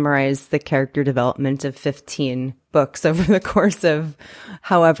 memorize the character development of 15 books over the course of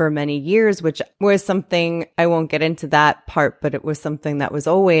however many years, which was something, I won't get into that part, but it was something that was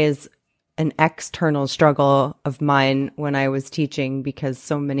always an external struggle of mine when I was teaching, because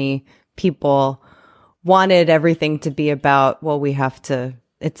so many people wanted everything to be about, well,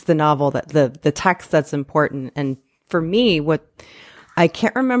 it's the novel, that the text that's important. And for me, I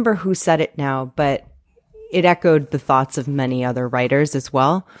can't remember who said it now, but it echoed the thoughts of many other writers as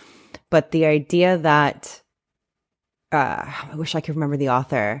well. But the idea that, I wish I could remember the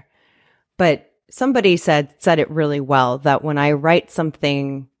author, but somebody said it really well, that when I write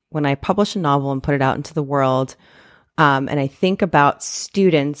something, when I publish a novel and put it out into the world, and I think about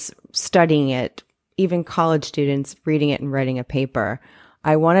students studying it, even college students reading it and writing a paper,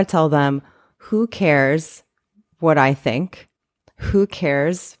 I want to tell them, who cares what I think? Who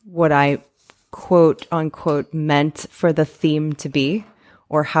cares what I quote unquote meant for the theme to be,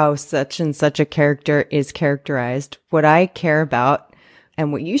 or how such and such a character is characterized? What I care about,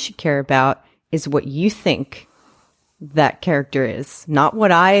 and what you should care about, is what you think that character is. Not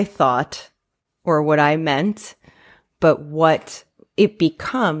what I thought or what I meant, but what it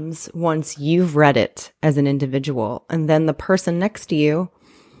becomes once you've read it as an individual. And then the person next to you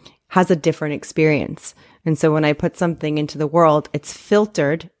has a different experience. And so when I put something into the world, it's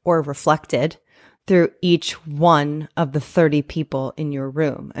filtered or reflected through each one of the 30 people in your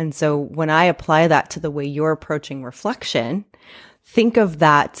room. And so when I apply that to the way you're approaching reflection, think of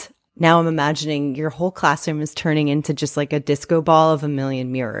that. Now I'm imagining your whole classroom is turning into just like a disco ball of a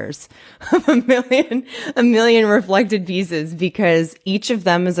million mirrors, a million reflected pieces, because each of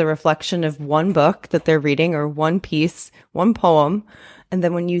them is a reflection of one book that they're reading, or one piece, one poem. And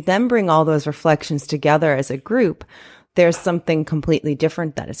then when you then bring all those reflections together as a group, there's something completely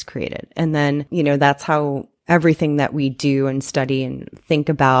different that is created. And then, that's how everything that we do and study and think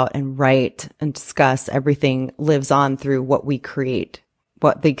about and write and discuss, everything lives on through what we create,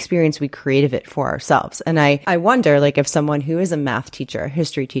 what the experience we create of it for ourselves. And I wonder, like, if someone who is a math teacher, a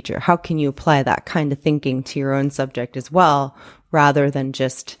history teacher, how can you apply that kind of thinking to your own subject as well, rather than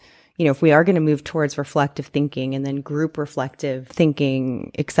just, if we are going to move towards reflective thinking and then group reflective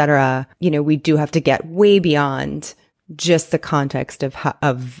thinking, et cetera, we do have to get way beyond just the context of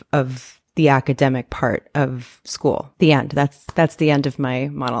the academic part of school. The end. That's the end of my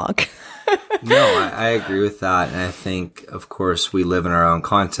monologue. No, I agree with that. And I think, of course, we live in our own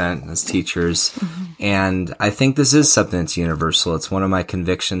content as teachers. Mm-hmm. And I think this is something that's universal. It's one of my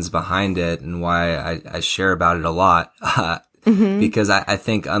convictions behind it, and why I share about it a lot. Mm-hmm. Because I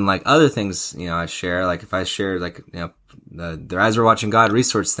think, unlike other things, I share, like if I share, like, the Eyes Are Watching God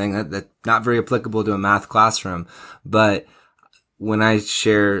resource thing, that's not very applicable to a math classroom. But when I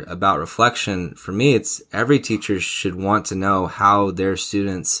share about reflection, for me, it's every teacher should want to know how their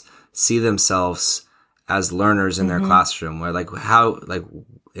students see themselves as learners in their classroom, where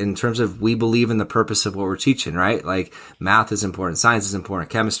in terms of, we believe in the purpose of what we're teaching, right? Like, math is important, science is important,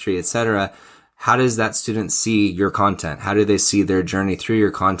 chemistry, etc. How does that student see your content? How do they see their journey through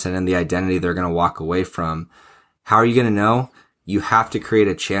your content and the identity they're going to walk away from? How are you going to know? You have to create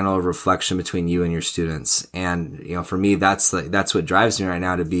a channel of reflection between you and your students. And, for me, that's what drives me right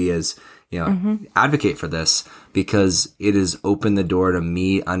now to be advocate for this, because it has opened the door to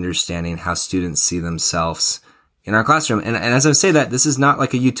me understanding how students see themselves in our classroom. And as I say that, this is not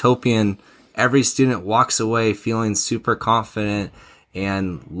like a utopian, every student walks away feeling super confident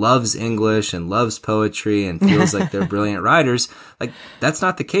and loves English and loves poetry and feels like they're brilliant writers. Like, that's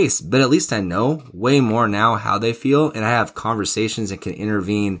not the case. But at least I know way more now how they feel, and I have conversations and can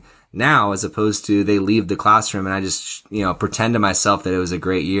intervene now, as opposed to they leave the classroom and I just, pretend to myself that it was a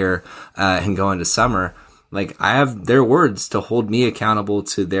great year, and go into summer. Like, I have their words to hold me accountable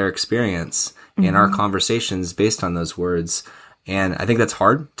to their experience and our conversations based on those words. And I think that's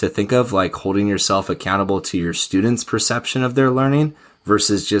hard to think of, like holding yourself accountable to your students' perception of their learning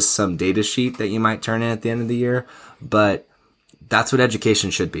versus just some data sheet that you might turn in at the end of the year. But that's what education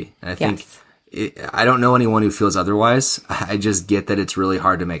should be. And I think I don't know anyone who feels otherwise. I just get that it's really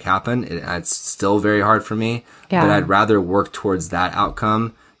hard to make happen. It's still very hard for me, but I'd rather work towards that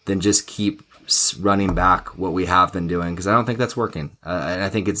outcome than just keep running back what we have been doing, because I don't think that's working. And I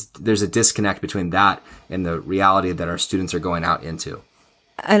think there's a disconnect between that and the reality that our students are going out into.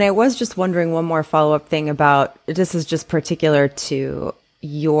 And I was just wondering one more follow-up thing about, this is just particular to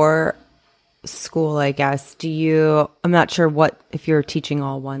your school, I guess. I'm not sure if you're teaching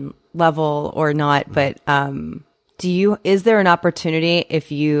all one level or not, but is there an opportunity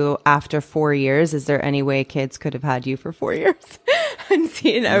if you, after 4 years, is there any way kids could have had you for 4 years?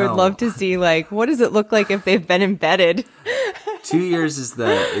 I would love to see, what does it look like if they've been embedded? 2 years is the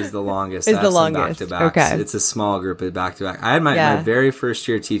longest. Is the longest. Back-to-backs. Okay. It's a small group of back-to-back. I had my very first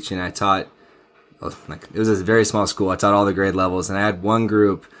year teaching, I taught, it was a very small school. I taught all the grade levels, and I had one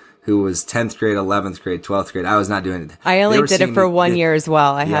group who was 10th grade, 11th grade, 12th grade. I was not doing it. I only did it for 1 year as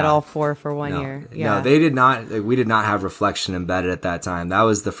well. I had all four for 1 year. Yeah. No, they did not. We did not have reflection embedded at that time. That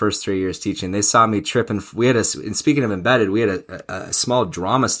was the first 3 years teaching. They saw me trip, and and speaking of embedded, we had a small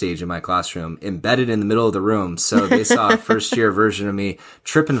drama stage in my classroom embedded in the middle of the room. So they saw a first year version of me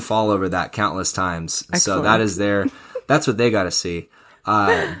trip and fall over that countless times. Excellent. So that is that's what they got to see.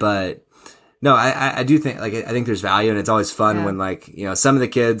 But no, I do think, I think there's value, and it's always fun when, some of the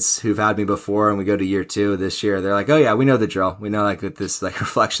kids who've had me before and we go to year 2 this year, they're like, oh yeah, we know the drill. We know what this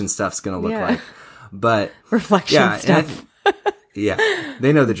reflection stuff's going to look like. But reflection stuff.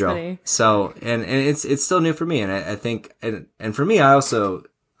 They know the drill. Funny. So, and it's still new for me. And I think, and for me, I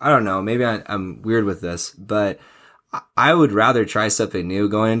don't know, maybe I'm weird with this, but I would rather try something new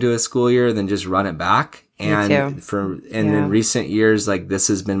going into a school year than just run it back. And in recent years, this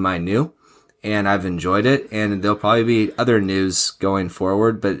has been my new. And I've enjoyed it, and there'll probably be other news going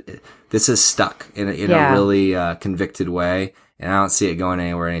forward, but this is stuck in a really convicted way, and I don't see it going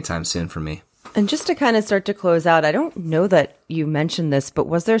anywhere anytime soon for me. And just to kind of start to close out, I don't know that you mentioned this, but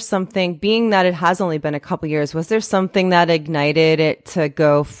was there something, being that it has only been a couple years, was there something that ignited it to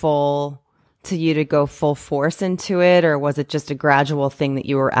go full force into it, or was it just a gradual thing that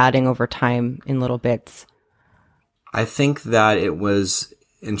you were adding over time in little bits? I think that it was,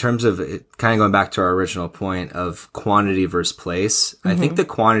 in terms of it, kind of going back to our original point of quantity versus place, I think the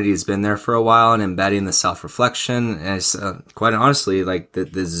quantity has been there for a while, and embedding the self-reflection. And quite honestly,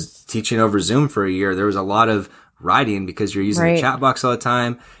 this teaching over Zoom for a year, there was a lot of writing because you're using the chat box all the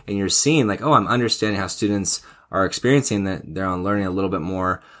time, and you're seeing I'm understanding how students are experiencing their own learning a little bit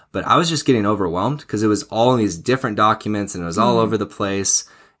more. But I was just getting overwhelmed because it was all in these different documents, and it was all over the place.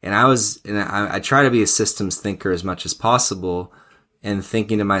 And I try to be a systems thinker as much as possible, and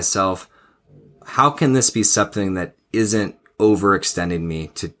thinking to myself, how can this be something that isn't overextending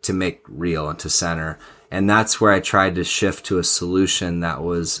me to make real and to center? And that's where I tried to shift to a solution that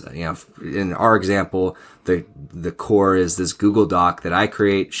was, in our example, the core is this Google Doc that I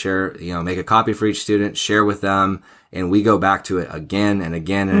create, share, make a copy for each student, share with them, and we go back to it again and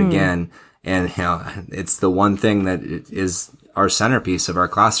again and again. And, it's the one thing that is our centerpiece of our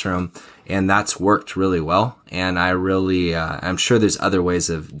classroom. And that's worked really well. And I really, I'm sure there's other ways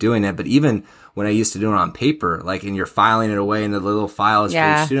of doing it, but even when I used to do it on paper, and you're filing it away into the little files for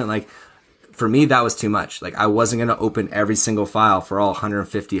each student, for me, that was too much. I wasn't going to open every single file for all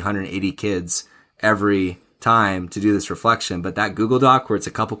 150, 180 kids every time to do this reflection. But that Google Doc where it's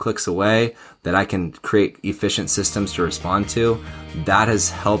a couple clicks away that I can create efficient systems to respond to, that has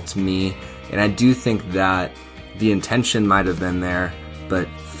helped me. And I do think that the intention might have been there, but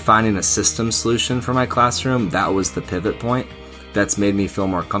finding a system solution for my classroom, that was the pivot point that's made me feel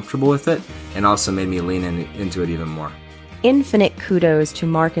more comfortable with it, and also made me lean into it even more. Infinite kudos to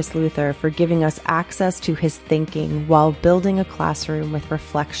Marcus Luther for giving us access to his thinking while building a classroom with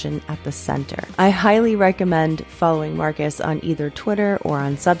reflection at the center. I highly recommend following Marcus on either Twitter or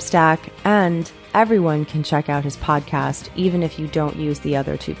on Substack, and everyone can check out his podcast even if you don't use the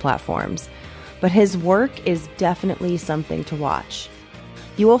other two platforms. But his work is definitely something to watch.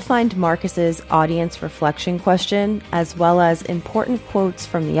 You will find Marcus's audience reflection question, as well as important quotes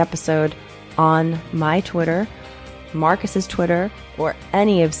from the episode, on my Twitter, Marcus's Twitter, or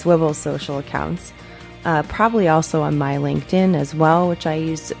any of Swivel's social accounts. Probably also on my LinkedIn as well, which I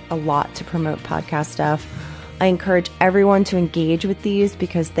use a lot to promote podcast stuff. I encourage everyone to engage with these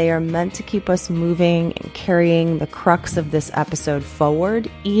because they are meant to keep us moving and carrying the crux of this episode forward,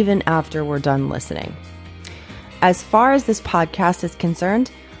 even after we're done listening. As far as this podcast is concerned,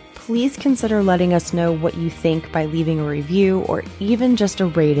 please consider letting us know what you think by leaving a review or even just a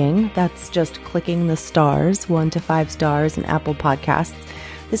rating. That's just clicking the stars, 1 to 5 stars in Apple Podcasts.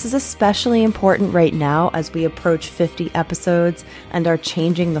 This is especially important right now as we approach 50 episodes and are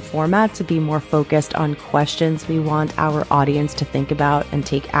changing the format to be more focused on questions we want our audience to think about and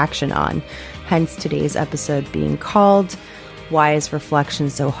take action on. Hence today's episode being called, Why is Reflection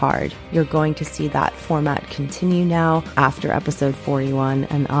So Hard? You're going to see that format continue now after episode 41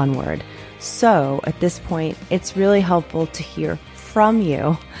 and onward. So at this point, it's really helpful to hear from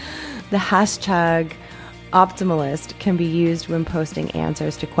you. The hashtag Optimalist can be used when posting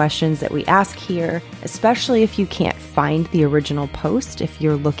answers to questions that we ask here, especially if you can't find the original post. If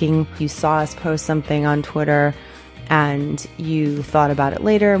you saw us post something on Twitter and you thought about it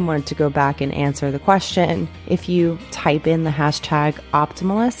later and wanted to go back and answer the question, if you type in the hashtag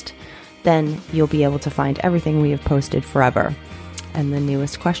Optimalist, then you'll be able to find everything we have posted forever. And the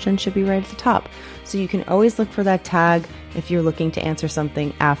newest question should be right at the top. So you can always look for that tag if you're looking to answer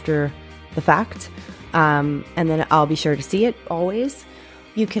something after the fact. And then I'll be sure to see it always.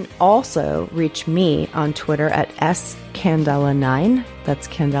 You can also reach me on Twitter at scandela9. That's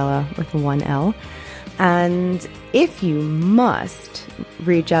Candela with one L. And if you must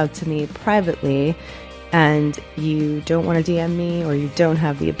reach out to me privately and you don't want to DM me or you don't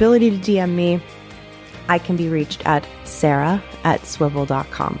have the ability to DM me, I can be reached at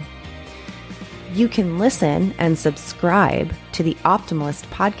sarah@swivel.com. You can listen and subscribe to the Optimalist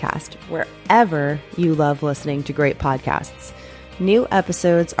podcast wherever you love listening to great podcasts. New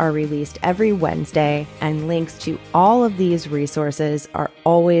episodes are released every Wednesday, and links to all of these resources are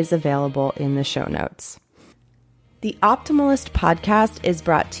always available in the show notes. The Optimalist podcast is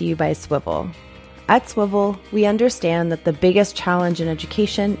brought to you by Swivel. At Swivel, we understand that the biggest challenge in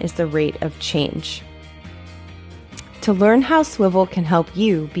education is the rate of change. To learn how Swivel can help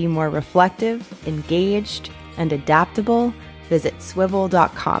you be more reflective, engaged, and adaptable, visit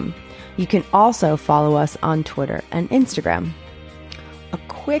swivel.com. You can also follow us on Twitter and Instagram. A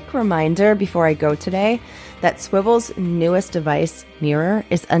quick reminder before I go today that Swivel's newest device, Mirror,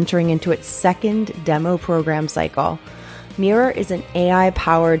 is entering into its second demo program cycle. Mirror is an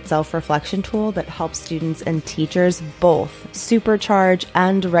AI-powered self-reflection tool that helps students and teachers both supercharge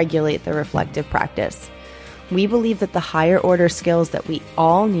and regulate their reflective practice. We believe that the higher order skills that we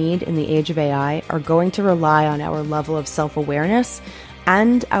all need in the age of AI are going to rely on our level of self-awareness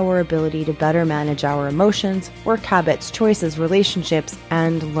and our ability to better manage our emotions, work habits, choices, relationships,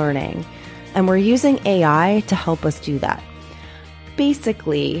 and learning. And we're using AI to help us do that.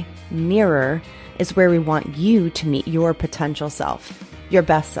 Basically, Mirror is where we want you to meet your potential self, your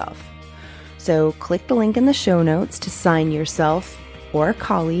best self. So click the link in the show notes to sign yourself or a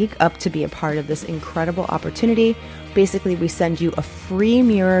colleague up to be a part of this incredible opportunity. Basically, we send you a free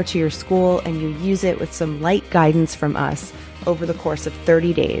mirror to your school and you use it with some light guidance from us over the course of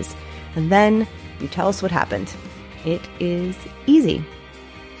 30 days. And then you tell us what happened. It is easy.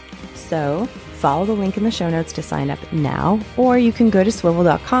 So follow the link in the show notes to sign up now, or you can go to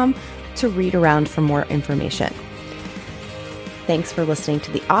swivel.com to read around for more information. Thanks for listening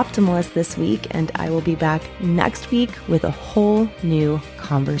to The Optimalist this week, and I will be back next week with a whole new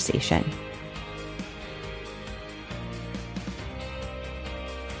conversation.